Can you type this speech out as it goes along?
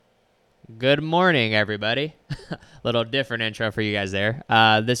Good morning, everybody. Little different intro for you guys there.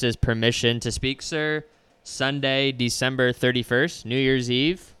 This is Permission to Speak, Sir. Sunday, December 31st, New Year's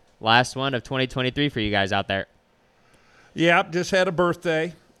Eve. Last one of 2023 for you guys out there. Yep, just had a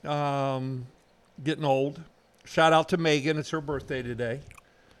birthday. Getting old. Shout out to Megan. It's her birthday today.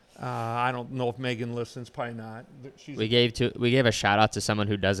 I don't know if Megan listens. Probably not. We gave a shout out to someone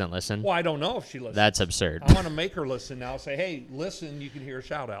who doesn't listen. Well, I don't know if she listens. That's absurd. I want to make her listen now. Say, hey, listen, you can hear a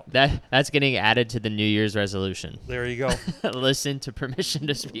shout out. That's getting added to the New Year's resolution. There you go. Listen to Permission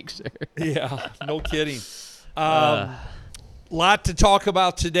to Speak, Sir. Yeah, no kidding. Lot to talk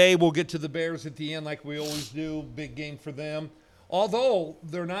about today. We'll get to the Bears at the end like we always do. Big game for them. Although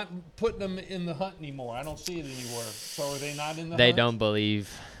they're not putting them in the hunt anymore. I don't see it anywhere. So are they not in the hunt? They don't believe.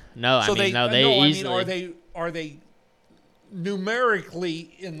 No, So they easily. are they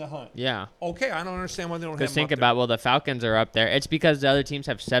numerically in the hunt? Yeah. Okay, I don't understand why they don't have Because them think up about, well, the Falcons are up there. It's because the other teams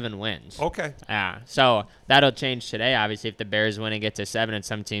have 7 wins. there. Okay. Yeah. So that'll change today, obviously, if the Bears win and get to 7 and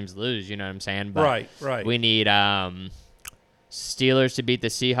some teams lose, you know what I'm saying? But Right. we need Steelers to beat the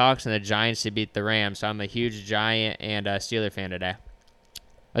Seahawks and the Giants to beat the Rams. So I'm a huge Giant and Steeler fan today,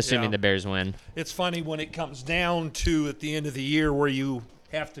 assuming Yeah. the Bears win. It's funny when it comes down to at the end of the year where you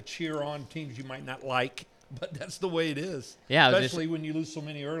have to cheer on teams you might not like, but that's the way it is. Yeah, Especially when you lose so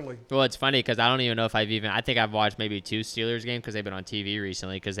many early. Well, it's funny because I don't even know if I think I've watched maybe 2 Steelers games because they've been on TV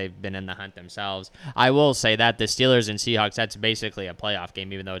recently because they've been in the hunt themselves. I will say that the Steelers and Seahawks, that's basically a playoff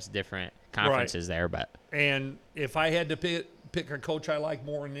game, even though it's different conferences there. But And if I had to pick a coach I like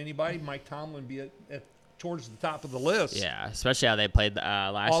more than anybody, Mike Tomlin be towards the top of the list. yeah, especially how they played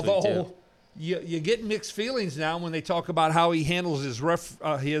last week, too. Although you get mixed feelings now when they talk about how he handles his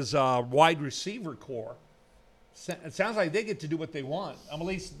wide receiver core. It sounds like they get to do what they want. At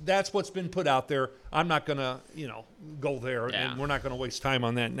least that's what's been put out there. I'm not going to, go there, Yeah. and we're not going to waste time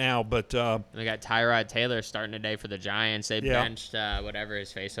on that now. But We got Tyrod Taylor starting today for the Giants. They Yeah. benched whatever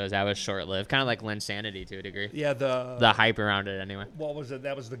his face was. That was short-lived. Kind of like Linsanity to a degree. yeah, The hype around it, anyway. what was it?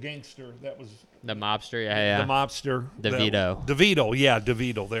 That was the gangster. That was The mobster, yeah. the mobster. DeVito.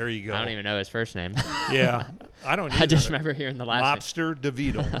 DeVito. There you go. I don't even know his first name. Yeah, I don't. I just either. remember hearing the last name. Mobster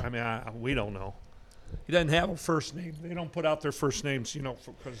DeVito. I mean, we don't know. He doesn't have a first name. They don't put out their first names,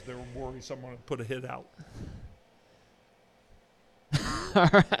 because they're worried someone would put a hit out. All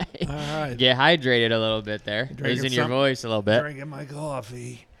right. All right. Get hydrated a little bit there. Drinking Losing your some- voice a little bit. Drinking my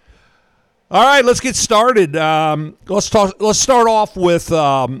coffee. All right, let's get started. Let's start off with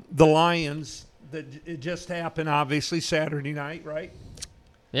the Lions. It just happened, obviously, Saturday night, right?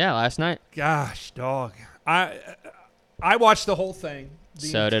 Yeah, last night. Gosh, dog. I watched the whole thing.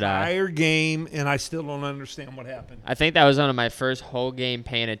 So did I. The entire game, and I still don't understand what happened. I think that was one of my first whole game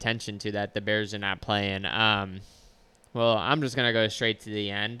paying attention to that the Bears are not playing. Well, I'm just going to go straight to the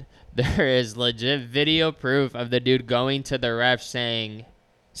end. There is legit video proof of the dude going to the ref saying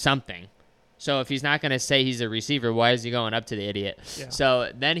something. So if he's not going to say he's a receiver, why is he going up to the idiot? Yeah. So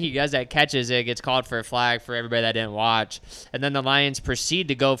then he does that, catches it, gets called for a flag for everybody that didn't watch. And then the Lions proceed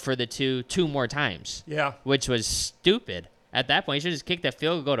to go for the two more times. Yeah. Which was stupid. At that point, you should just kick the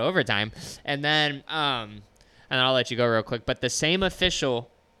field goal, go to overtime. And then I'll let you go real quick. But the same official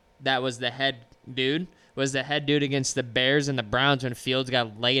that was the head dude was the head dude against the Bears and the Browns when Fields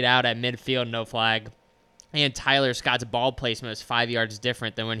got laid out at midfield, no flag. And Tyler Scott's ball placement was 5 yards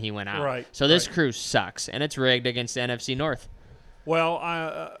different than when he went out. Right, So this right. crew sucks, and it's rigged against the NFC North. Well,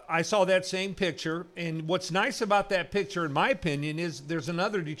 I saw that same picture, and what's nice about that picture, in my opinion, is there's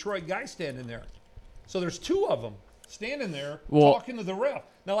another Detroit guy standing there. So there's 2 of them standing there talking to the ref.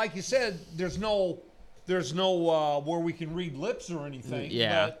 Now, like you said, there's no where we can read lips or anything.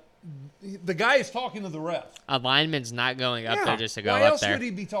 Yeah. But the guy is talking to the ref. A lineman's not going up there just to go Why up else there. would he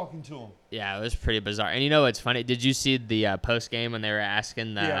be talking to him? Yeah, it was pretty bizarre. And you know what's funny? Did you see the post game when they were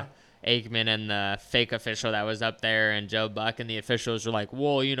asking the Aikman and the fake official that was up there and Joe Buck and the officials were like,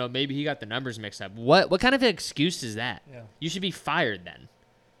 "Well, maybe he got the numbers mixed up." What kind of excuse is that? Yeah. You should be fired then.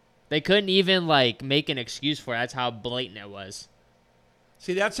 They couldn't even make an excuse for it. That's how blatant it was.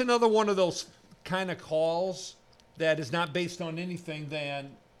 See, that's another one of those kind of calls that is not based on anything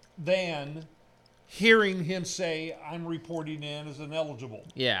than hearing him say, "I'm reporting in as ineligible."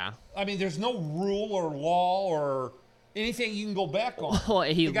 Yeah. I mean, there's no rule or law or anything you can go back on. Well,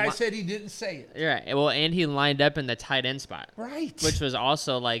 the guy said he didn't say it. Yeah. Well, and he lined up in the tight end spot. Right. Which was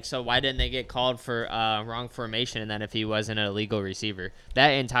also so why didn't they get called for wrong formation and then if he wasn't a legal receiver? That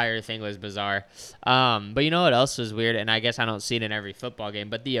entire thing was bizarre. But you know what else was weird? And I guess I don't see it in every football game,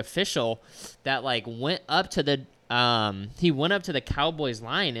 but the official that went up to the Cowboys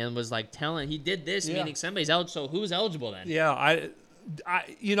line and was telling he did this, meaning somebody's eligible. So who's eligible then? Yeah, I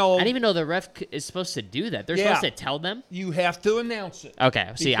didn't even know the ref is supposed to do that. They're Yeah. supposed to tell them. you have to announce it. Okay,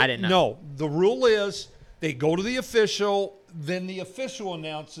 see, I didn't know. No, the rule is they go to the official, then the official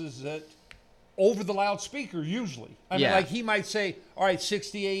announces it over the loudspeaker usually. I mean, Yeah. like he might say, all right,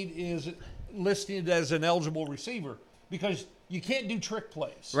 68 is listed as an eligible receiver because you can't do trick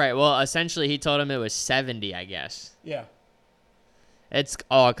plays. Right. Well, essentially, he told him it was 70. I guess Yeah. it's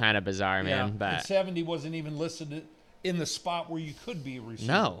all kind of bizarre, man. And But 70 wasn't even listed in the spot where you could be a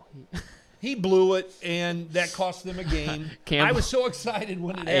receiver. no. He blew it, and that cost them a game. Campbell- I was so excited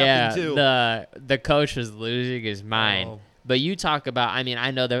when it Yeah, happened, too. the coach was losing his mind. Oh. But you talk about, I mean, I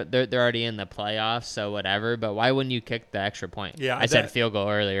know they're already in the playoffs, so whatever. But why wouldn't you kick the extra point? Yeah, I said that- field goal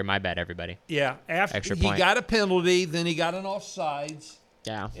earlier. My bad, everybody. Yeah, after Extra he point. got a penalty, then he got an offsides,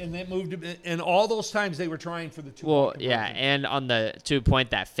 Yeah. and that moved him. And all those times they were trying for the 2 Well, point yeah, conversion. and on the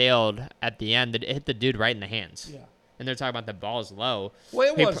 2-point that failed at the end, it hit the dude right in the hands. Yeah. And they're talking about the ball's low.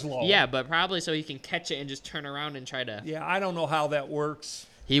 Well, it He was low. Yeah, but probably so he can catch it and just turn around and try to. Yeah, I don't know how that works.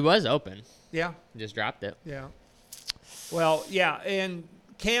 He was open. Yeah, Just dropped it. yeah. Well, yeah, and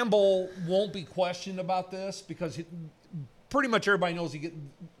Campbell won't be questioned about this because pretty much everybody knows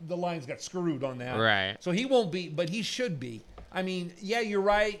the Lions got screwed on that. Right. So he won't be, but he should be. I mean, yeah, you're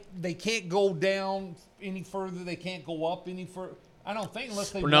right. They can't go down any further. They can't go up any further. I don't think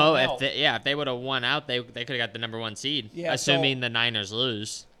unless they No, won if out. they would have won out, they could have got the number 1 seed. Yeah, assuming so- the Niners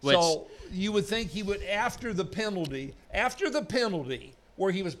lose. Which So you would think he would after the penalty,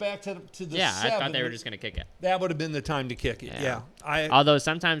 where he was back to the yeah, 7. I thought they were just gonna kick it. That would have been the time to kick it. Yeah. Yeah. Although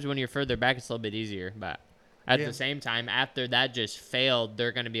sometimes when you're further back, it's a little bit easier. But at Yeah. the same time, after that just failed,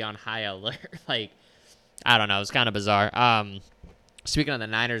 they're gonna be on high alert. Like, I don't know. It's kind of bizarre. Speaking of the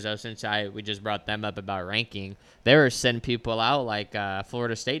Niners, though, since we just brought them up about ranking, they were sending people out like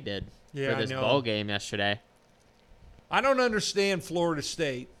Florida State did Yeah, for this I know. bowl game yesterday. I don't understand Florida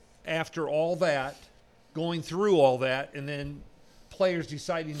State after all that, going through all that, and then players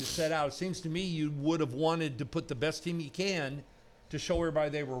deciding to set out. It seems to me you would have wanted to put the best team you can to show everybody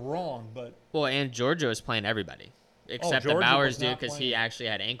they were wrong. But Well, and Georgia was playing everybody. Except the Georgia Bowers was dude not because he playing. actually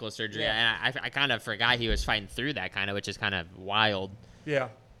had ankle surgery. Yeah. And I kind of forgot he was fighting through that kind of, which is kind of wild. yeah,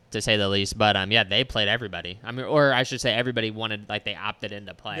 To say the least, but yeah, they played everybody. I mean, or I should say, everybody wanted, like, they opted in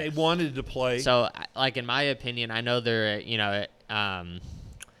to play. they wanted to play. So, like, in my opinion, I know they're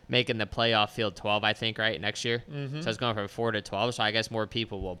making the playoff field 12, I think, right, next year. Mm-hmm. So it's going from 4 to 12. So I guess more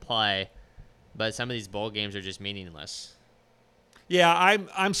people will play, but some of these bowl games are just meaningless. Yeah,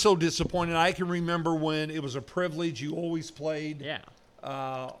 I'm so disappointed. I can remember when it was a privilege. You always played. Yeah,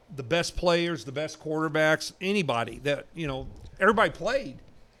 The best players, the best quarterbacks, anybody that, everybody played.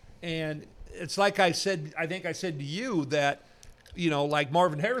 And it's like I said, I think I said to you that, like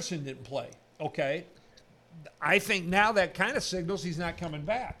Marvin Harrison didn't play. Okay. I think now that kind of signals he's not coming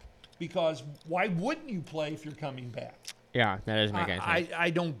back because why wouldn't you play if you're coming back? yeah, that doesn't make any sense. I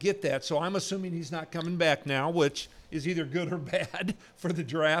don't get that. So I'm assuming he's not coming back now, which is either good or bad for the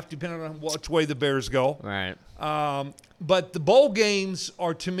draft, depending on which way the Bears go. Right. But the bowl games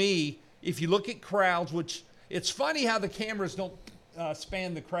are, to me, if you look at crowds, which it's funny how the cameras don't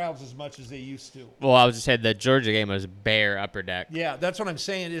span the crowds as much as they used to. Well, I was just saying the Georgia game was bare upper deck. Yeah, that's what I'm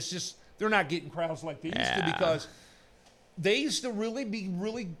saying. It's just they're not getting crowds like they used to Yeah. because they used to really be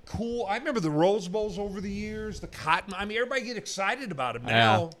really cool. I remember the Rose Bowls over the years, the Cotton. I mean, everybody get excited about them.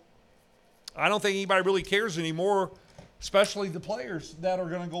 Now, I don't think anybody really cares anymore, especially the players that are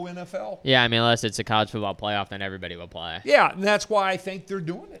going to go NFL. Yeah, I mean, unless it's a college football playoff, then everybody will play. Yeah, and that's why I think they're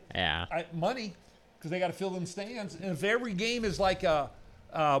doing it. Yeah. Money, because they got to fill them stands. And if every game is like a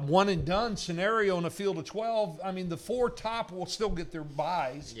one and done scenario in a field of 12, I mean, the 4 top will still get their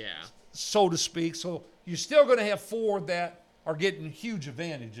buys, Yeah. so to speak. So you're still going to have 4 that are getting huge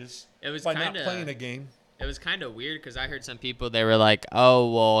advantages It was by not kinda- playing a game. It was kind of weird because I heard some people, they were like,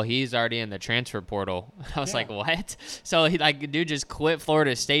 oh, well, he's already in the transfer portal. I was Yeah. like, what? So, the dude just quit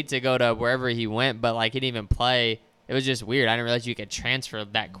Florida State to go to wherever he went, but, he didn't even play. It was just weird. I didn't realize you could transfer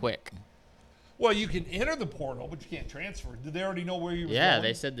that quick. Well, you can enter the portal, but you can't transfer. Did they already know where you were Yeah, going?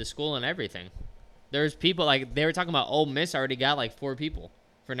 they said the school and everything. There's people, they were talking about Ole Miss already got, 4 people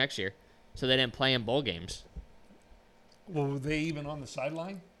for next year. So they didn't play in bowl games. Well, were they even on the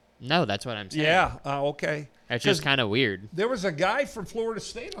sideline? No, that's what I'm saying. Yeah, okay. It's just 'Cause kind of weird. there was a guy from Florida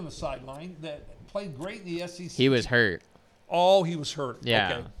State on the sideline that played great in the SEC. He was hurt. Oh, he was hurt.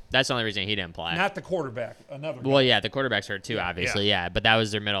 Yeah. Okay. That's the only reason he didn't play. Not the quarterback, another guy. Well, yeah, the quarterback's hurt too, Yeah, obviously, yeah. But that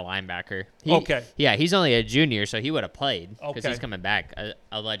was their middle linebacker. Okay. Yeah, he's only a junior, so he would have played because Okay. he's coming back,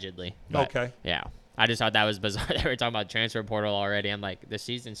 allegedly. But, Okay. Yeah. I just thought that was bizarre. They were talking about transfer portal already. I'm like, the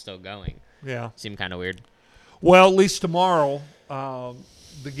season's still going. Yeah. Seemed kind of weird. Well, at least tomorrow,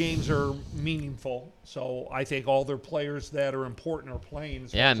 the games are meaningful. So I think all their players that are important are playing.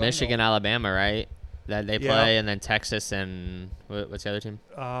 As far Yeah, as I know. Michigan, Alabama, right? That they play, and then Texas and what's the other team?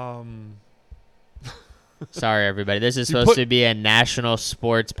 Sorry, everybody. This is supposed to be a national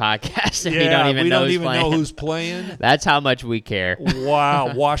sports podcast, and we don't even know who's playing. That's how much we care.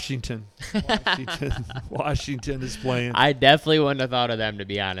 Wow, Washington is playing. I definitely wouldn't have thought of them, to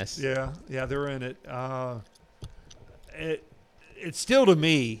be honest. Yeah, they're in it. It's still to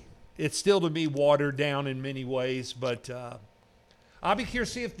me watered down in many ways, but I'll be curious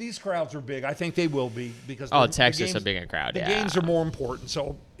to see if these crowds are big. I think they will be because Texas is a bigger crowd. The games are more important,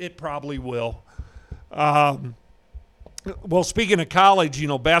 so it probably will. Well, speaking of college,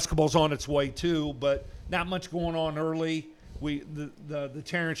 basketball's on its way too, but not much going on early. The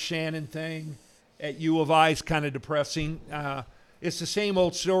Terrence Shannon thing at U of I is kind of depressing. It's the same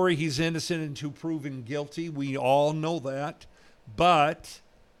old story. He's innocent until proven guilty. We all know that, but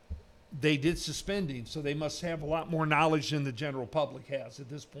they did suspend him, so they must have a lot more knowledge than the general public has at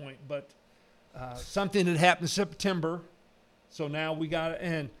this point. But something that happened in September. So now we got –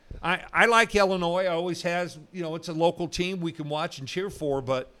 and I like Illinois. I always has – it's a local team we can watch and cheer for.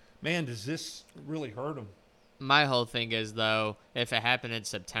 But, man, does this really hurt them? My whole thing is, though, if it happened in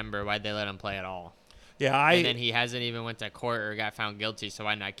September, why'd they let him play at all? Yeah, and then he hasn't even went to court or got found guilty, so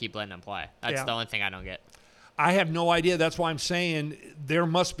why not keep letting him play? That's the only thing I don't get. I have no idea. That's why I'm saying there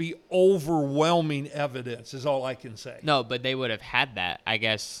must be overwhelming evidence is all I can say. No, but they would have had that, I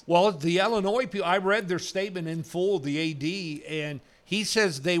guess. Well, the Illinois people, I read their statement in full, the AD, and he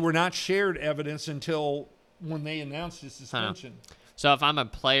says they were not shared evidence until when they announced his suspension. So if I'm a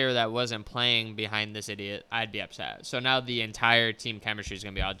player that wasn't playing behind this idiot, I'd be upset. So now the entire team chemistry is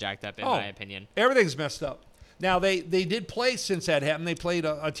going to be all jacked up, in my opinion. Everything's messed up. Now, they did play since that happened. They played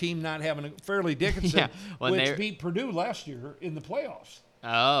a team not having a Fairleigh Dickinson, which beat Purdue last year in the playoffs.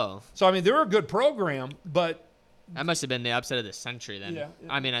 Oh. So, I mean, they're a good program, but that must have been the upset of the century then. Yeah.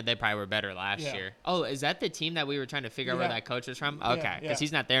 I mean, they probably were better last year. Oh, is that the team that we were trying to figure out where that coach was from? Okay, because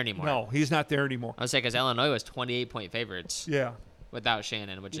he's not there anymore. No, he's not there anymore. I was saying because Illinois was 28-point favorites. Yeah. Without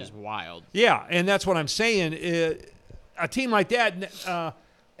Shannon, which is wild. Yeah, and that's what I'm saying. A team like that,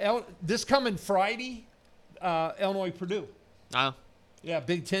 this coming Friday, Illinois Purdue. Oh. Yeah,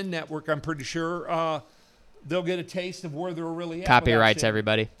 Big Ten Network, I'm pretty sure. They'll get a taste of where they're really at. Copyrights,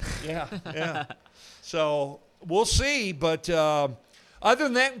 everybody. Yeah. So we'll see. But other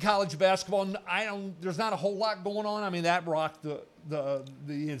than that in college basketball, there's not a whole lot going on. I mean, that rocked the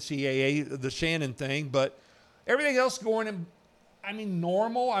NCAA, the Shannon thing. But everything else going in,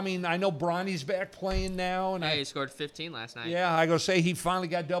 normal. I know Bronny's back playing now. And he scored 15 last night. Yeah, I go say he finally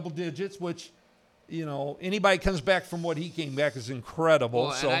got double digits, which, anybody comes back from what he came back is incredible.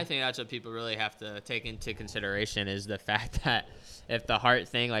 Well, and I think that's what people really have to take into consideration is the fact that if the heart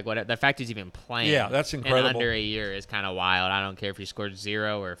thing, the fact he's even playing that's incredible. In under a year is kind of wild. I don't care if he scored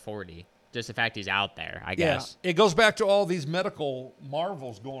 0 or 40. Just the fact he's out there, I guess. Yeah, it goes back to all these medical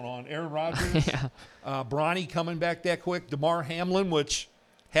marvels going on. Aaron Rodgers, Bronny coming back that quick, DeMar Hamlin, which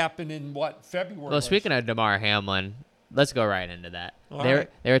happened in, February? Well, speaking of DeMar Hamlin, let's go right into that. They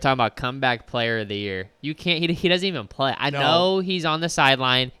were talking about comeback player of the year. You can't. He doesn't even play. I know he's on the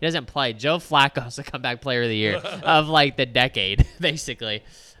sideline. He doesn't play. Joe Flacco's the comeback player of the year of the decade, basically.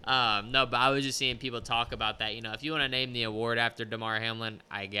 No, but I was just seeing people talk about that. If you want to name the award after DeMar Hamlin,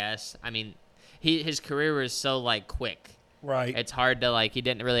 I guess. His career was so quick. Right. It's hard to he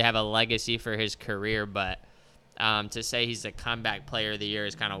didn't really have a legacy for his career, but to say he's the comeback player of the year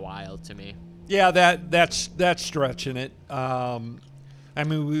is kind of wild to me. Yeah, that's stretching it.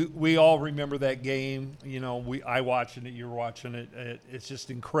 We all remember that game. I watching it, you're watching it. It's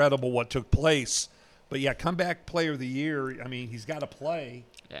just incredible what took place. But yeah, comeback player of the year. He's got to play.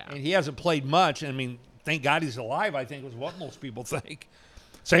 Yeah. And he hasn't played much. Thank God he's alive, I think, was what most people think.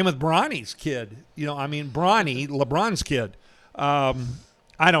 Same with Bronny's kid. Bronny, LeBron's kid.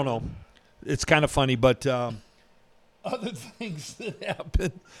 I don't know. It's kind of funny, but other things that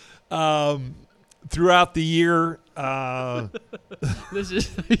happen throughout the year. This is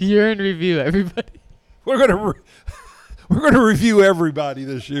year in review, everybody. We're gonna review everybody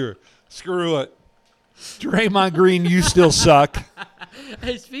this year. Screw it. Draymond Green, you still suck.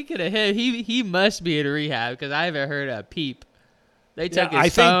 Hey, speaking of him, he must be in rehab because I haven't heard a peep. They took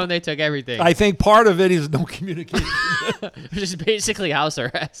his phone. They took everything. I think part of it is no communication. Just basically house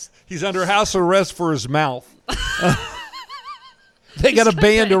arrest. He's under house arrest for his mouth. They got a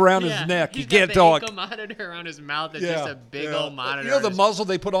band around his neck. He can't talk. He's got the ankle monitor around his mouth. It's just a big old monitor. You know the muzzle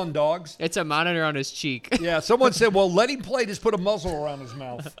they put on dogs? It's a monitor on his cheek. Yeah, someone said, well, let him play. Just put a muzzle around his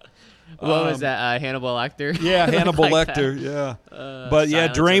mouth. What was that? Hannibal Lecter? Yeah, Hannibal Like Lecter. that. Yeah. But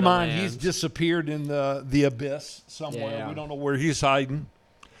yeah, Silence of the Draymond, he's Lambs. disappeared in the abyss somewhere. Yeah. We don't know where he's hiding.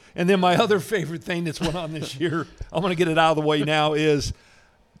 And then my other favorite thing that's went on this year, I'm going to get it out of the way now, is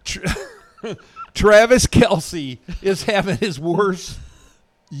Travis Kelce is having his worst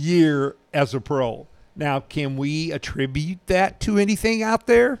year as a pro. Now, can we attribute that to anything out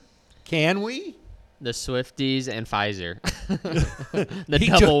there? Can we? The Swifties and Pfizer. the He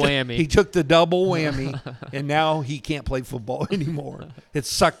double took whammy. He took the double whammy, and now he can't play football anymore. It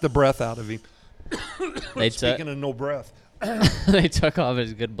sucked the breath out of him. They took Speaking of no breath. they took all of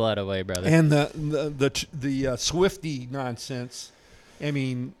his good blood away, brother. And the Swifty nonsense. I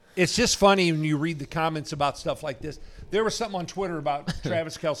mean, it's just funny when you read the comments about stuff like this. There was something on Twitter about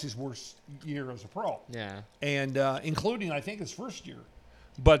Travis Kelce's worst year as a pro. Yeah. And including, I think, his first year.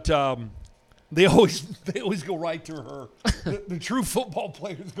 But they always go right to her. The true football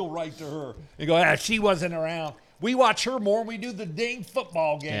players go right to her and go, she wasn't around. We watch her more than we do the dang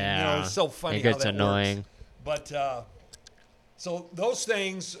football game. Yeah. You know, it's so funny It how gets that annoying. works. But so those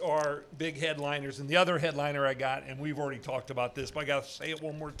things are big headliners. And the other headliner I got, and we've already talked about this, but I got to say it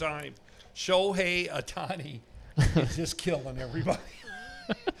one more time. Shohei Ohtani is just killing everybody.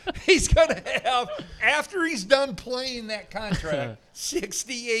 He's going to have, after he's done playing that contract,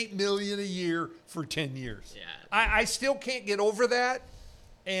 $68 million a year for 10 years. Yeah. I still can't get over that,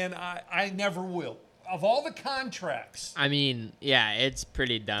 and I never will. Of all the contracts, I mean, yeah, it's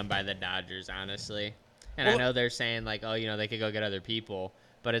pretty dumb by the Dodgers, honestly. And I Well- know they're saying, like, oh, they could go get other people.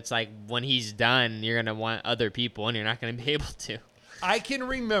 But it's like when he's done, you're going to want other people, and you're not going to be able to. I can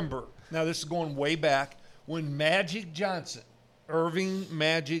remember, now this is going way back, when Magic Johnson, Irving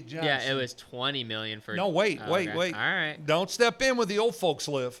Magic Johnson. Yeah, it was $20 million for. No, wait. All right. Don't step in where the old folks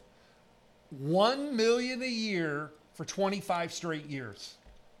live. $1 million a year for 25 straight years.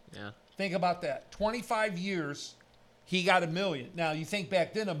 Yeah. Think about that. 25 years, he got $1 million. Now, you think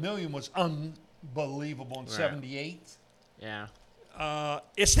back then $1 million was unbelievable in Right. 78. Yeah.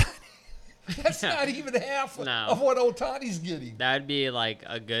 It's not. That's not even half No. of what Otani's getting. That would be like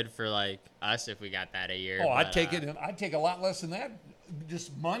a good for like us if we got that a year. Oh, but, I'd take it. I'd take a lot less than that,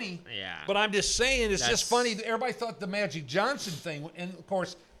 just money. Yeah. But I'm just saying, it's That's- just funny. Everybody thought the Magic Johnson thing, and of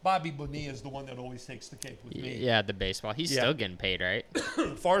course, Bobby Bonilla is the one that always takes the cake with me. Yeah, the baseball. He's Yeah. still getting paid, right?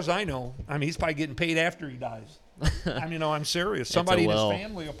 As far as I know, I mean, he's probably getting paid after he dies. I mean, no, I'm serious. Somebody in his will.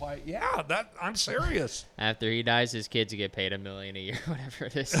 family will probably. Yeah, I'm serious. After he dies, his kids get paid $1 million a year, whatever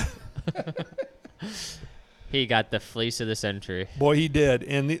it is. He got the fleece of the century. Boy, he did.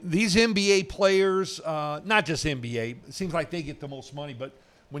 And these NBA players, not just NBA, it seems like they get the most money. But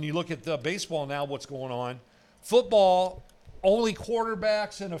when you look at the baseball now, what's going on? Football, only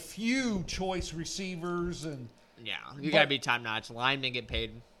quarterbacks and a few choice receivers. And Yeah, you But- got to be top notch. Linemen get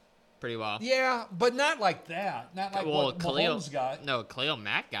paid pretty well. yeah, but not like that. Not like what Mahomes got. No, Khalil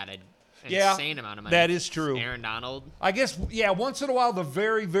Mack got an Yeah, insane amount of money. that is true. Aaron Donald. I guess, yeah, once in a while, the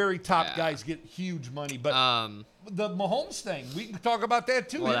very, very top Yeah. guys get huge money. But the Mahomes thing, we can talk about that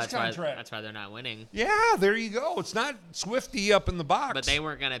too, Well, his that's contract. that's why they're not winning. Yeah, there you go. It's not Swifty up in the box. But they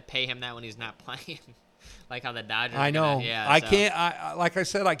weren't gonna pay him that when he's not playing, like how the Dodgers. I are know. Gonna, yeah, I so. can't. I like I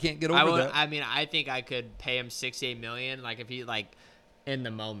said, I can't get over I would. that. I mean, I think I could pay him $68 million, like if he like in the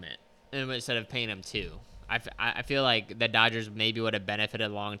moment, instead of paying him $2. I feel like the Dodgers maybe would have benefited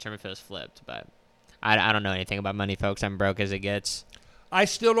long term if it was flipped, but I don't know anything about money, folks. I'm broke as it gets. I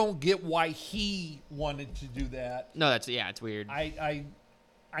still don't get why he wanted to do that. No, it's weird. I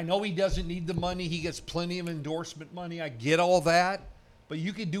know he doesn't need the money. He gets plenty of endorsement money. I get all that, but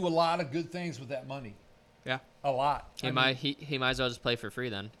you could do a lot of good things with that money. Yeah, A lot. he might as well just play for free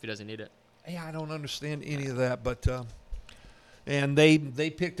then if he doesn't need it. Yeah, I don't understand any of that, but and they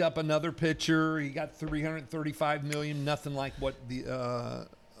picked up another pitcher. He got $335 million, nothing like what the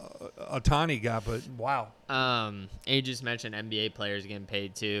Ohtani got, but wow. And you just mentioned NBA players getting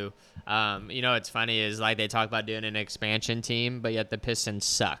paid too. What's funny is like they talk about doing an expansion team, but yet the Pistons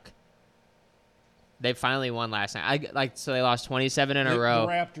suck. They finally won last night. So they lost 27 in a row,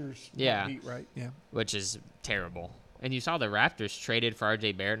 The Raptors. got Yeah. beat, right? Yeah. which is terrible. And you saw the Raptors traded for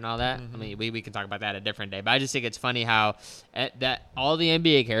RJ Barrett and all that. Mm-hmm. I mean, we can talk about that a different day. But I just think it's funny how that all the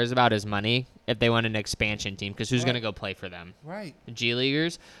NBA cares about is money if they want an expansion team, because who's Right. going to go play for them? Right. G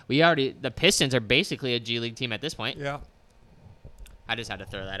Leaguers. The Pistons are basically a G League team at this point. Yeah. I just had to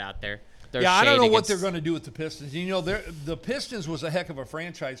throw that out there. Throw Yeah, I don't shade know what against- they're going to do with the Pistons. The Pistons was a heck of a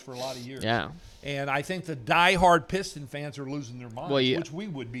franchise for a lot of years. Yeah. And I think the diehard Piston fans are losing their minds, Well, yeah. which we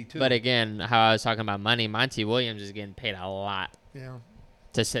would be too. But again, how I was talking about money, Monty Williams is getting paid a lot yeah,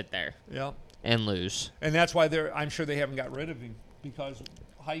 to sit there yeah. and lose. And that's why I'm sure they haven't got rid of him, because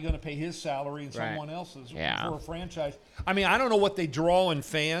how you going to pay his salary and Right. someone else's Yeah. for a franchise? I mean, I don't know what they draw in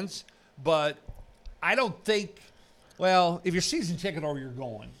fans, but I don't think. Well, if you're season ticket holder, you're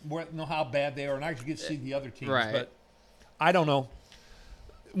going. We don't know how bad they are, and I get to see the other teams, Right. but I don't know.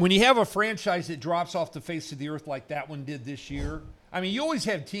 When you have a franchise that drops off the face of the earth like that one did this year, I mean, you always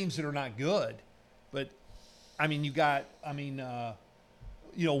have teams that are not good, but I mean, you got,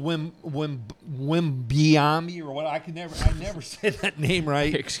 Wimbiami or what? I never say that name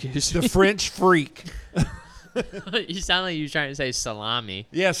right. Excuse The me. French freak. You sound like you're trying to say salami.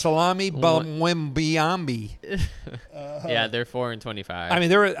 Yeah, Salami Wimbiami. Yeah, they're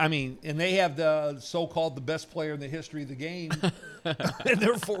 4-25. And they have the so-called the best player in the history of the game, and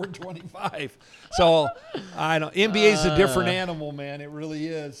they're 425. So I don't. NBA is a different animal, man. It really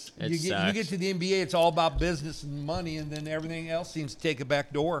is. It You sucks. get to the NBA, it's all about business and money, and then everything else seems to take a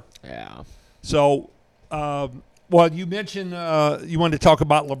back door. Yeah. So, you mentioned you wanted to talk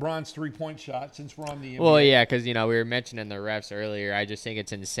about LeBron's three-point shot since we're on the NBA. Well, yeah, because, we were mentioning the refs earlier. I just think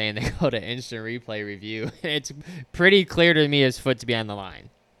it's insane they go to instant replay review. It's pretty clear to me his foot to be on the line.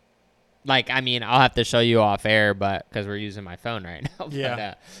 I'll have to show you off air, but because we're using my phone right now. But,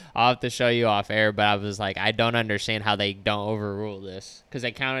 Yeah. I'll have to show you off air, but I was like, I don't understand how they don't overrule this because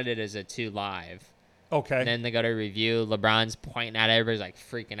they counted it as a 2 live. Okay. And then they go to review. LeBron's pointing at it. Everybody's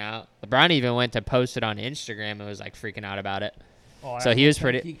freaking out. LeBron even went to post it on Instagram and was freaking out about it. Oh, So I he was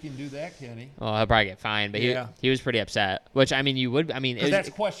don't think pretty- He can do that, can he? Well, he'll probably get fined, but Yeah. he was pretty upset. Which you would. It Because was- that's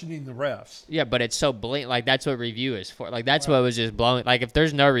questioning the refs. yeah, but it's so blatant. That's what review is for. That's what was just blowing. If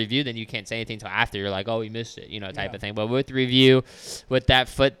there's no review, then you can't say anything until after. You're like, oh, we missed it, type Yeah. of thing. But with review, with that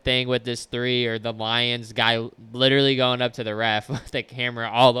foot thing, with this 3 or the Lions guy literally going up to the ref with the camera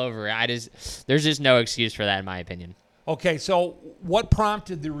all over it, there's just no excuse for that in my opinion. Okay, so what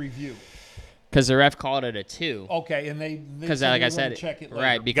prompted the review? Because the ref called it a 2. Okay, and they Because said like they I were gonna said, check it later.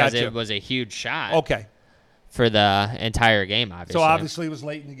 right? Because Gotcha. it was a huge shot Okay, for the entire game. Obviously, so obviously it was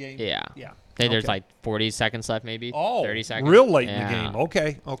late in the game. yeah. Yeah. I think there's Okay. 40 seconds left, maybe. Oh, 30 seconds. real late in Yeah. the game.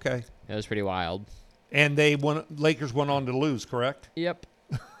 Okay. It was pretty wild. And Lakers went on to lose, correct? Yep.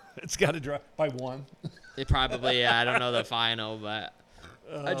 It's got to drop by 1. It probably, I don't know the final, but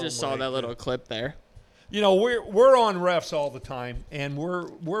I just saw my that little clip there. We're on refs all the time, and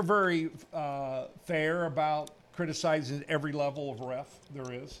we're very fair about criticizing every level of ref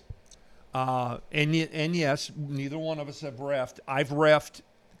there is. And yes, neither one of us have refed. I've refed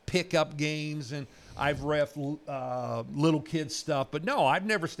pickup games, and I've refed little kid stuff. But no, I've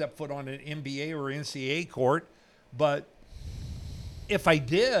never stepped foot on an NBA or NCAA court. But if I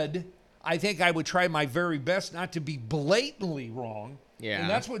did, I think I would try my very best not to be blatantly wrong. Yeah. And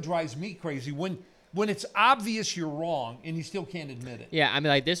that's what drives me crazy. When it's obvious you're wrong and you still can't admit it.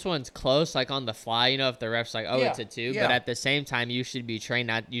 Yeah, this one's close, on the fly, if the ref's like, oh, Yeah, it's a 2. yeah. But at the same time, you should be trained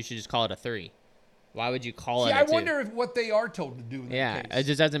you should just call it a 3. Why would you call See, it a I 2? wonder what they are told to do in that Yeah, case. it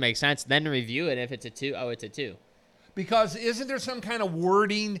just doesn't make sense. Then review it. If it's a 2, oh, it's a 2. Because isn't there some kind of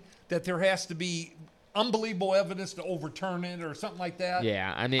wording that there has to be unbelievable evidence to overturn it or something like that?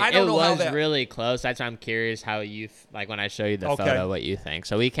 Yeah, I it don't know how was that- really close. That's why I'm curious how you, when I show you the Okay. photo, what you think.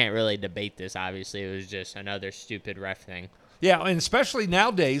 So we can't really debate this, obviously. It was just another stupid ref thing. Yeah, and especially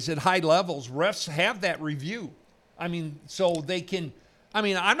nowadays at high levels, refs have that review. So they can.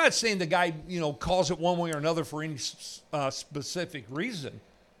 I'm not saying the guy, calls it one way or another for any specific reason.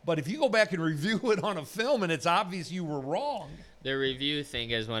 But if you go back and review it on a film and it's obvious you were wrong. The review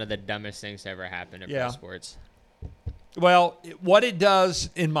thing is one of the dumbest things to ever happen in Yeah. pro sports. Well, what it does,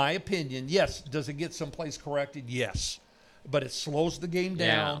 in my opinion, yes, does it get someplace corrected? Yes. But it slows the game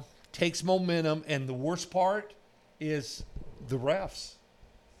down, Yeah. takes momentum, and the worst part is the refs.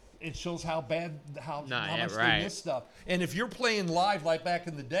 It shows how yeah, much right. they miss stuff. And if you're playing live like back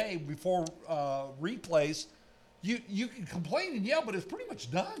in the day before replays, you can complain and yell, but it's pretty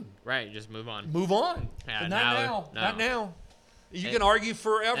much done. Right, just move on. Move on. Yeah, But now- Not no. now. You It- can argue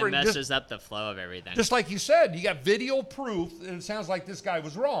forever. It and messes up the flow of everything. just like you said, you got video proof, and it sounds like this guy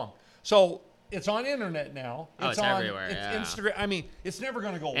was wrong. So it's on internet now. Oh, it's on, everywhere, It's yeah. Instagram. It's never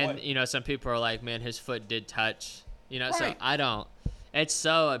going to go And away. some people are like, "Man, his foot did touch." So Right. I don't. It's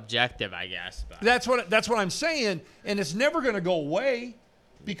so objective, I guess. But That's what I'm saying, and it's never going to go away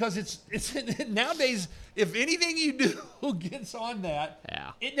because it's nowadays. If anything you do gets on that,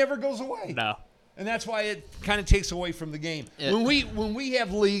 Yeah. it never goes away. no. And that's why it kind of takes away from the game. Yeah. When we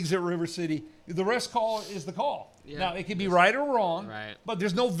have leagues at River City, the rest call is the call. Yeah. Now it can be right or wrong, Right. but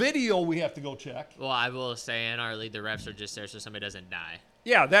there's no video we have to go check. Well, I will say in our league, the refs are just there so somebody doesn't die.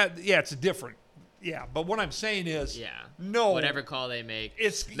 Yeah, it's different. Yeah, but what I'm saying is, Yeah. no, Whatever call they make.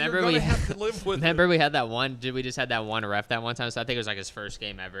 it's Remember you're gonna we have to live with Remember it. we had that one. Did we just had that one ref that one time? So I think it was like his first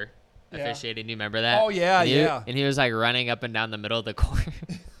game ever Yeah. officiating. Do you remember that? Oh, yeah, and he, yeah. And he was like running up and down the middle of the court.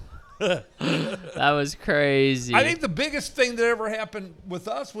 That was crazy. I think the biggest thing that ever happened with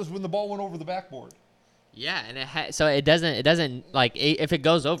us was when the ball went over the backboard. Yeah, and so it doesn't like if it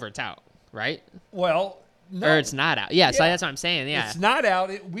goes over, it's out, right? Well, no. Or it's not out. Yeah, so Yeah. that's what I'm saying. Yeah. It's not out.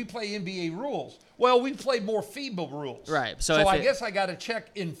 We play NBA rules. Well, we play more FIBA rules. Right. So I if guess I got to check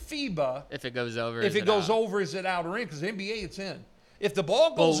in FIBA. if it goes over, If is it goes out? over, is it out or in? Because NBA, it's in. If the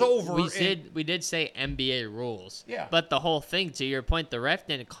ball Well, goes over, we did say NBA rules. Yeah. But the whole thing, to your point, the ref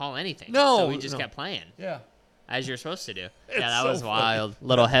didn't call anything. No, So we just no. kept playing yeah, as you're supposed to do. It's Yeah, that so was funny. wild.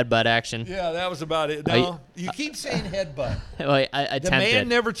 Little headbutt action. yeah, that was about it. Are you- No, you keep saying headbutt. Wait, The man attempted.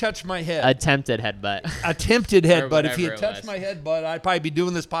 never touched my head. Attempted headbutt. Attempted headbutt. If he whatever had it touched was. my headbutt, I'd probably be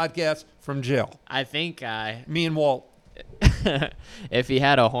doing this podcast from jail. I think Me and Walt. if he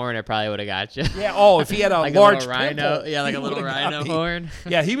had a horn, it probably would have got you. Yeah. Oh, if he had a Like large a little rhino. pimple, Yeah, like he a little would've got rhino me. horn.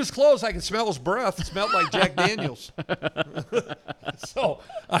 Yeah, he was close. I could smell his breath. It smelled like Jack Daniels. So,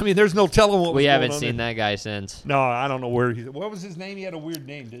 I mean, there's no telling what was We going haven't on seen there. that guy since. No, I don't know where he. What was his name? He had a weird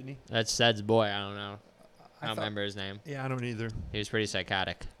name, didn't he? That's Sed's boy. I don't know. I don't thought- remember his name. Yeah, I don't either. He was pretty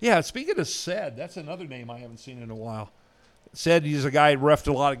psychotic. Yeah, speaking of Sed, that's another name I haven't seen in a while. Sed, he's a guy who refed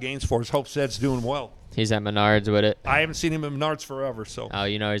a lot of games for us. Hope Sed's doing well. He's at Menards with it. I haven't seen him in Menards forever, so. Oh,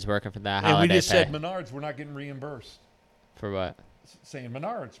 you know he's working for that And we holiday just pay. said Menards, we're not getting reimbursed. For what? Saying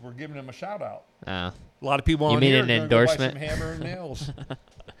Menards, we're giving him a shout out. Oh. A lot of people You on mean here an are gonna go buy endorsement? some hammer and nails.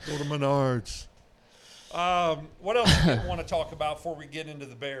 Go to Menards. What else do you want to talk about before we get into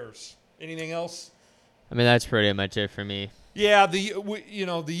the Bears? Anything else? I mean, that's pretty much it for me. Yeah, the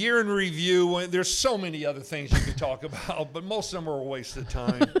year in review. There's so many other things you could talk about, but most of them are a waste of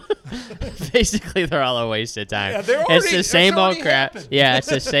time. Basically, they're all a waste of time. Yeah, they're it's already- the it's same old already crap. happened. Yeah, it's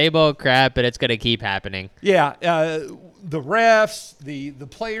the same old crap, but it's going to keep happening. Yeah, the refs, the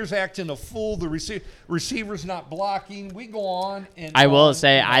players acting a fool, the receivers not blocking. We go on and I will on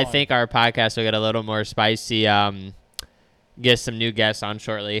say, and I on. think our podcast will get a little more spicy. Get some new guests on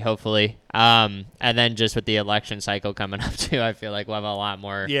shortly, hopefully. And then just with the election cycle coming up too, I feel like we'll have a lot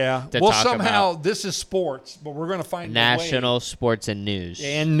more. Yeah. To Well, talk somehow about. this is sports, but we're going to find a way. National sports and news.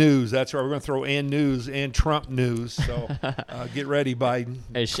 And news. That's right. We're going to throw and news and Trump news. So get ready, Biden.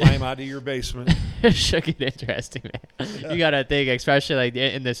 It should- Climb out of your basement. It should get interesting, man. You gotta think, especially like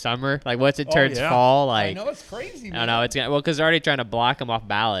in the summer, like once it Oh, turns yeah. fall, I like know it's crazy. I Man. don't know, it's gonna because they're already trying to block them off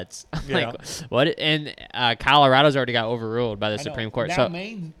ballots. Yeah. Like what? And Colorado's already got overruled by the I know. Supreme Court, Now so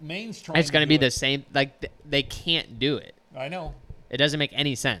Maine's trying. it's gonna to be do the it. same. Like they can't do it. I know. It doesn't make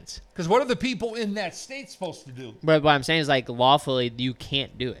any sense. Because what are the people in that state supposed to do? But what I'm saying is, like, lawfully, you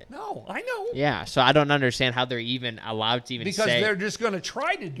can't do it. No, I know. Yeah, so I don't understand how they're even allowed to even Because say. they're just going to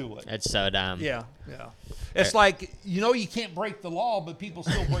try to do it. It's so dumb. Yeah, yeah. It's like, you can't break the law, but people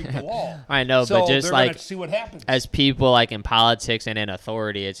still break the law. I know, So but just they're like gonna see what happens. as people like in politics and in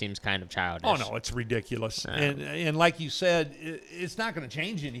authority, it seems kind of childish. Oh no, it's ridiculous. And like you said, it's not going to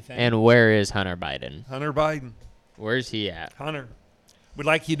change anything. And where is Hunter Biden? Hunter Biden, Where's he at? Hunter, we'd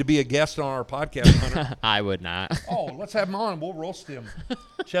like you to be a guest on our podcast, Hunter. I would not. Oh, let's have him on. We'll roast him.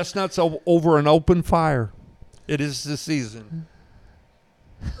 Chestnuts over an open fire. It is the season.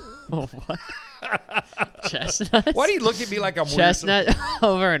 What? Chestnuts? Why do you look at me like I'm weird? Chestnut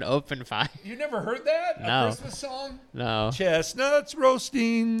over an open fire? You never heard that? No. A Christmas song? No. Chestnuts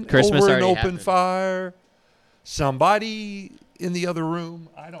roasting Christmas over an already open happened. fire. Somebody in the other room.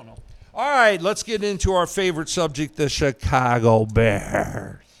 I don't know. All right, let's get into our favorite subject, the Chicago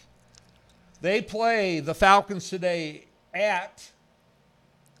Bears. They play the Falcons today at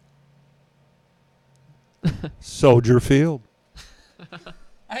Soldier Field.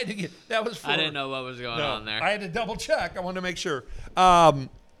 I had to get that was. For, I didn't know what was going on there. I had to double check. I wanted to make sure. Oh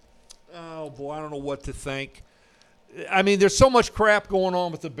boy, I don't know what to think. I mean, there's so much crap going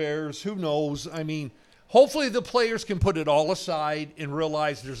on with the Bears. Who knows? I mean, hopefully the players can put it all aside and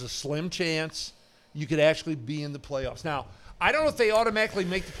realize there's a slim chance you could actually be in the playoffs. Now, I don't know if they automatically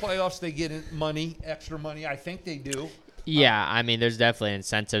make the playoffs. They get money, extra money. I think they do. Yeah, I mean, there's definitely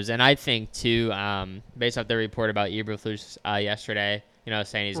incentives, and I think too, based off the report about Eberflus yesterday,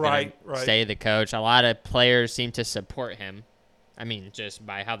 saying he's going to stay the coach. A lot of players seem to support him. I mean, just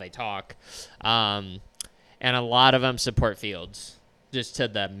by how they talk, and a lot of them support Fields, just to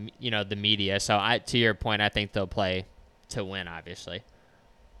the media. So to your point, I think they'll play to win, obviously.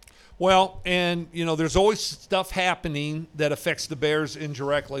 Well, and, there's always stuff happening that affects the Bears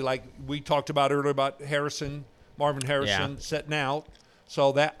indirectly, like we talked about earlier about Marvin Harrison setting out.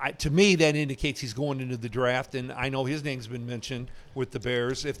 So to me, that indicates he's going into the draft, and I know his name's been mentioned with the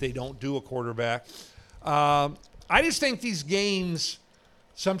Bears if they don't do a quarterback. I just think these games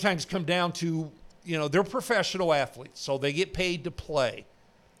sometimes come down to, they're professional athletes, so they get paid to play.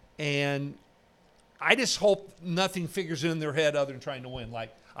 And I just hope nothing figures in their head other than trying to win.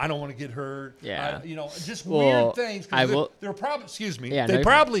 Like, I don't want to get hurt. Yeah. Just Well, weird things. They're probably, excuse me, Yeah, they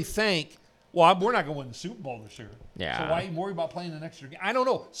probably think, well, we're not going to win the Super Bowl this year. Yeah. So why even worry about playing an extra game? I don't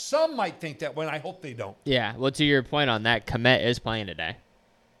know. Some might think that way, and I hope they don't. Yeah. Well, to your point on that, Kmet is playing today.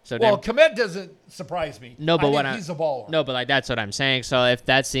 So Well, Kmet doesn't surprise me. No, but I think he's a baller. No, but that's what I'm saying. So if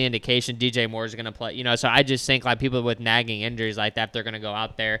that's the indication, DJ Moore is going to play. So I just think people with nagging injuries like that, they're going to go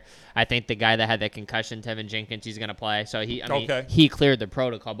out there. I think the guy that had that concussion, Tevin Jenkins, he's going to play. So he cleared the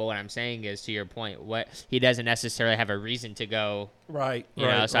protocol. But what I'm saying is, to your point, he doesn't necessarily have a reason to go. Right.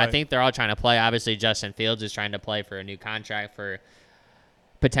 So I think they're all trying to play. Obviously, Justin Fields is trying to play for a new contract for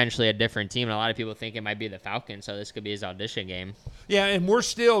potentially a different team, and a lot of people think it might be the Falcons, so this could be his audition game. Yeah, and we're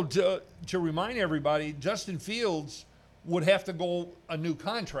still, to remind everybody, Justin Fields would have to go a new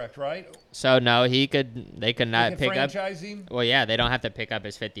contract, right? So, no, they could not pick up. Franchise him? Well, yeah, they don't have to pick up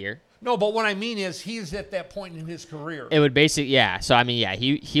his 5th year. No, but what I mean is he's at that point in his career. It would basically, yeah. So,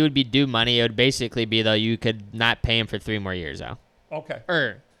 he would be due money. It would basically be, though, you could not pay him for 3 more years, though. Okay.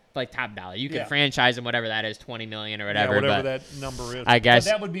 Or top dollar. You could franchise him, whatever that is, $20 million or whatever. Yeah, whatever that number is. I guess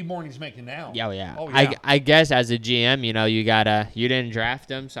but that would be more than he's making now. Yeah, yeah. Oh, yeah. I guess as a GM, you didn't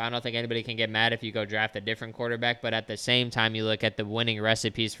draft him, so I don't think anybody can get mad if you go draft a different quarterback. But at the same time, you look at the winning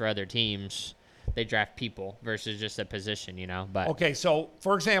recipes for other teams. They draft people versus just a position, But okay, so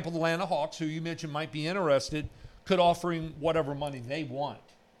for example, the Atlanta Hawks, who you mentioned might be interested, could offer him whatever money they want.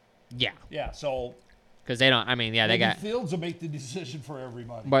 Yeah. Yeah. So. Because they don't. They got Fields will make the decision for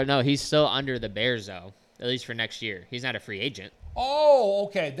everybody. But no, he's still under the Bears though. At least for next year, he's not a free agent. Oh,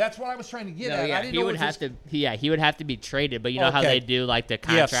 okay. That's what I was trying to get at. Yeah, I didn't he know would have to. Yeah, he would have to be traded. But you know how they do the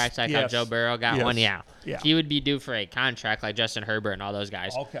contracts, how Joe Burrow got one. Yeah, he would be due for a contract like Justin Herbert and all those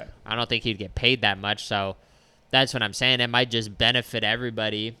guys. Okay. I don't think he'd get paid that much. So that's what I'm saying. It might just benefit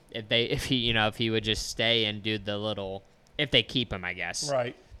everybody if he would just stay and do the little if they keep him, I guess.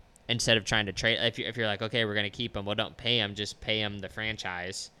 Right. Instead of trying to trade, if you're like, okay, we're going to keep him, well, don't pay him, just pay him the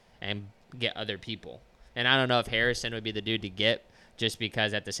franchise and get other people. And I don't know if Harrison would be the dude to get, just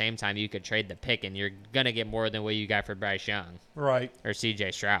because at the same time you could trade the pick and you're going to get more than what you got for Bryce Young. Right. Or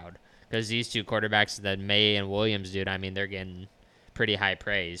C.J. Stroud. Because these two quarterbacks, the May and Williams dude, they're getting pretty high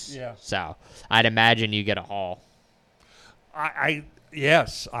praise. Yeah. So I'd imagine you get a haul.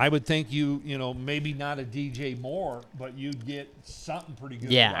 Yes, I would think maybe not a DJ Moore, but you'd get something pretty good.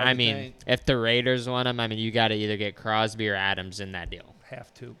 Yeah, if the Raiders want him, you got to either get Crosby or Adams in that deal.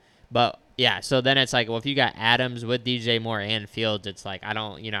 Have to. But, yeah, so then it's like, well, if you got Adams with DJ Moore and Fields, it's like,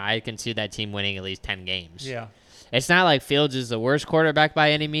 I can see that team winning at least 10 games. Yeah. It's not like Fields is the worst quarterback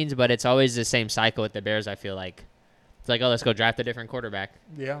by any means, but it's always the same cycle with the Bears, I feel like. It's like, oh, let's go draft a different quarterback.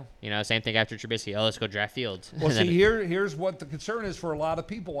 Yeah. Same thing after Trubisky. Oh, let's go draft Fields. Well, see, here's what the concern is for a lot of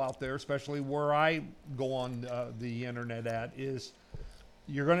people out there, especially where I go on the internet at, is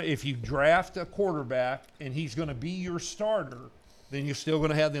if you draft a quarterback and he's going to be your starter, then you're still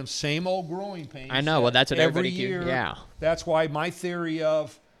going to have them same old growing pains. I know. Well, that's what every everybody year. Yeah. That's why my theory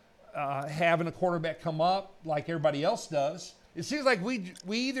of having a quarterback come up like everybody else does. It seems like we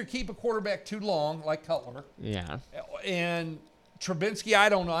either keep a quarterback too long, like Cutler. Yeah. And Trubisky, I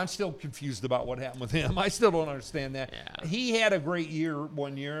don't know. I'm still confused about what happened with him. I still don't understand that. Yeah. He had a great year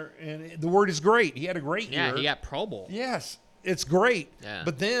one year, and the word is great. He had a great year. Yeah, he got Pro Bowl. Yes, it's great. Yeah.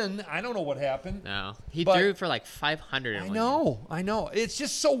 But then, I don't know what happened. No. He threw for like 500 in I know. It's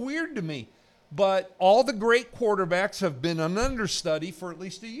just so weird to me. But all the great quarterbacks have been an understudy for at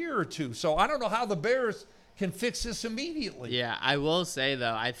least a year or two. So I don't know how the Bears can fix this immediately. Yeah, I will say,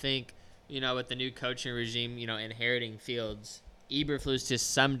 though, I think, with the new coaching regime, inheriting Fields, Eberflus to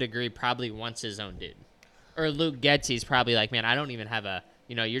some degree probably wants his own dude. Or Luke Getsy's probably like, man, I don't even have a,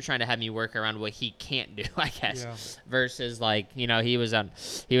 you're trying to have me work around what he can't do, I guess. Yeah. Versus he was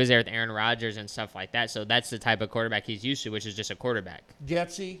there with Aaron Rodgers and stuff like that. So that's the type of quarterback he's used to, which is just a quarterback.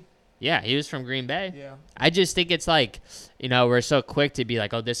 Getsy. Yeah, he was from Green Bay. Yeah. I just think it's like, we're so quick to be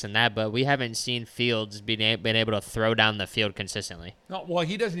like, oh, this and that, but we haven't seen Fields been able to throw down the field consistently. No, well,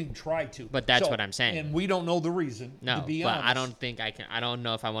 he doesn't even try to. But that's what I'm saying. And we don't know the reason, no, to be but honest. I don't think I don't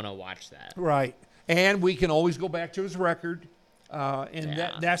know if I want to watch that. Right. And we can always go back to his record.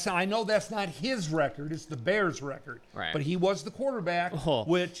 That's I know that's not his record. It's the Bears' record. Right. But he was the quarterback,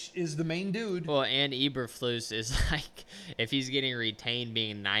 which is the main dude. Well, and Eberflus is like, if he's getting retained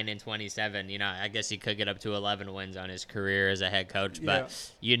being 9-27, I guess he could get up to 11 wins on his career as a head coach. But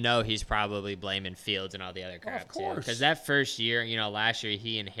he's probably blaming Fields and all the other crap too. Because that first year, last year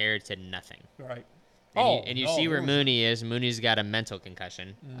he inherited nothing. Right. And you see where Mooney is. Mooney's got a mental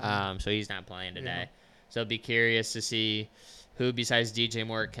concussion, so he's not playing today. Yeah. So be curious to see who besides DJ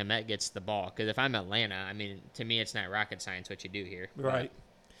Moore Kmet gets the ball. Because if I'm Atlanta, to me it's not rocket science what you do here. Right.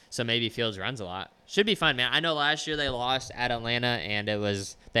 So maybe Fields runs a lot. Should be fun, man. I know last year they lost at Atlanta, and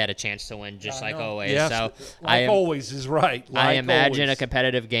they had a chance to win just like always. Yes, so always is right. I imagine a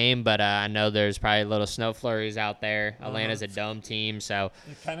competitive game, but I know there's probably little snow flurries out there. Atlanta's a dome team, so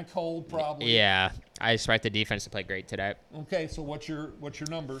it's kind of cold probably. Yeah, I expect the defense to play great today. Okay, so what's your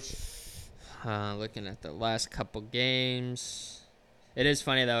numbers? Looking at the last couple games, it is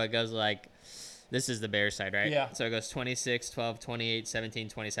funny though. It goes like. This is the Bears side, right? Yeah. So it goes 26, 12, 28, 17,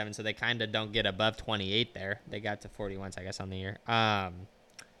 27. So they kind of don't get above 28 there. They got to 41, I guess, on the year. I'll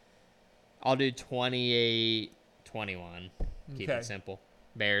do 28, 21. Keep it simple.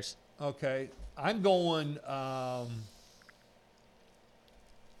 Bears. Okay. I'm going I'm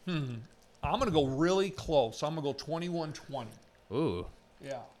going to go really close. I'm going to go 21-20. Ooh.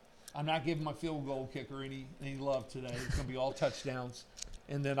 Yeah. I'm not giving my field goal kicker any love today. It's going to be all touchdowns.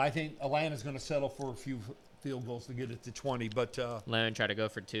 And then I think Atlanta's going to settle for a few field goals to get it to 20. But Lemon try to go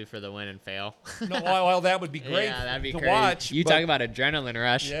for 2 for the win and fail. No, well, that would be great. Yeah, that'd be to crazy. Watch. You talk about adrenaline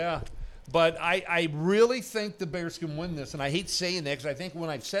rush. Yeah. But I really think the Bears can win this. And I hate saying that because I think when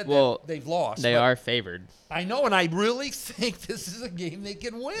I've said that, they've lost. They are favored. I know, and I really think this is a game they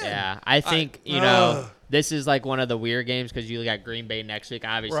can win. Yeah, I think, this is like one of the weird games because you got Green Bay next week.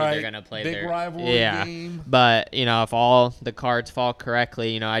 Obviously, they're going to play big rivalry game. But, if all the cards fall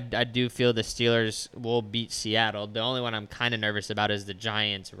correctly, I do feel the Steelers will beat Seattle. The only one I'm kind of nervous about is the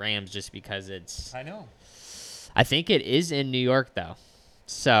Giants-Rams just because it's – I know. I think it is in New York, though.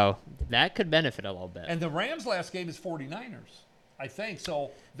 So that could benefit a little bit. And the Rams' last game is 49ers, I think.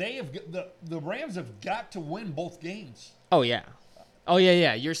 So they have the Rams have got to win both games. Oh, yeah.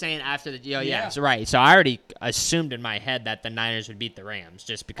 You're saying after the yeah. So, right. So I already assumed in my head that the Niners would beat the Rams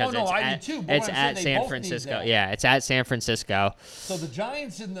just because it's at San Francisco. Yeah, it's at San Francisco. So the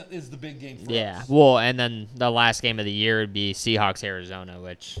Giants is the big game for us. Yeah. Well, and then the last game of the year would be Seahawks-Arizona,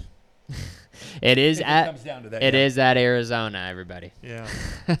 which it is is at Arizona, everybody. Yeah.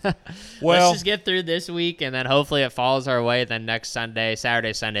 Well, let's just get through this week, and then hopefully it falls our way. Then next Saturday,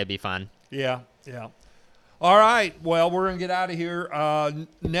 Sunday, will be fun. Yeah. All right. Well, we're going to get out of here.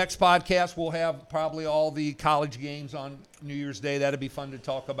 Next podcast, we'll have probably all the college games on New Year's Day. That'll be fun to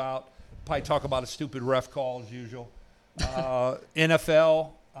talk about. Probably talk about a stupid ref call as usual.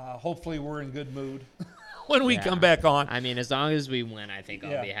 NFL, hopefully we're in good mood when we come back on. As long as we win, I think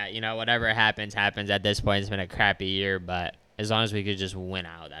I'll be whatever happens. At this point, it's been a crappy year, but as long as we could just win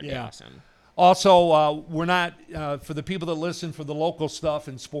out, that'd be awesome. Also, we're not for the people that listen for the local stuff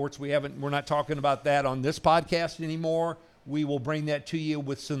in sports. We're not talking about that on this podcast anymore. We will bring that to you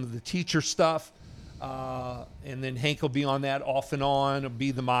with some of the teacher stuff, and then Hank will be on that off and on, or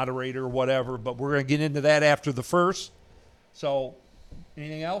be the moderator or whatever. But we're going to get into that after the first. So,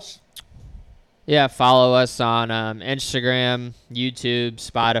 anything else? Yeah, follow us on Instagram, YouTube,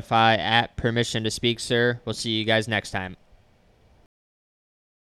 Spotify at Permission to Speak, Sir. We'll see you guys next time.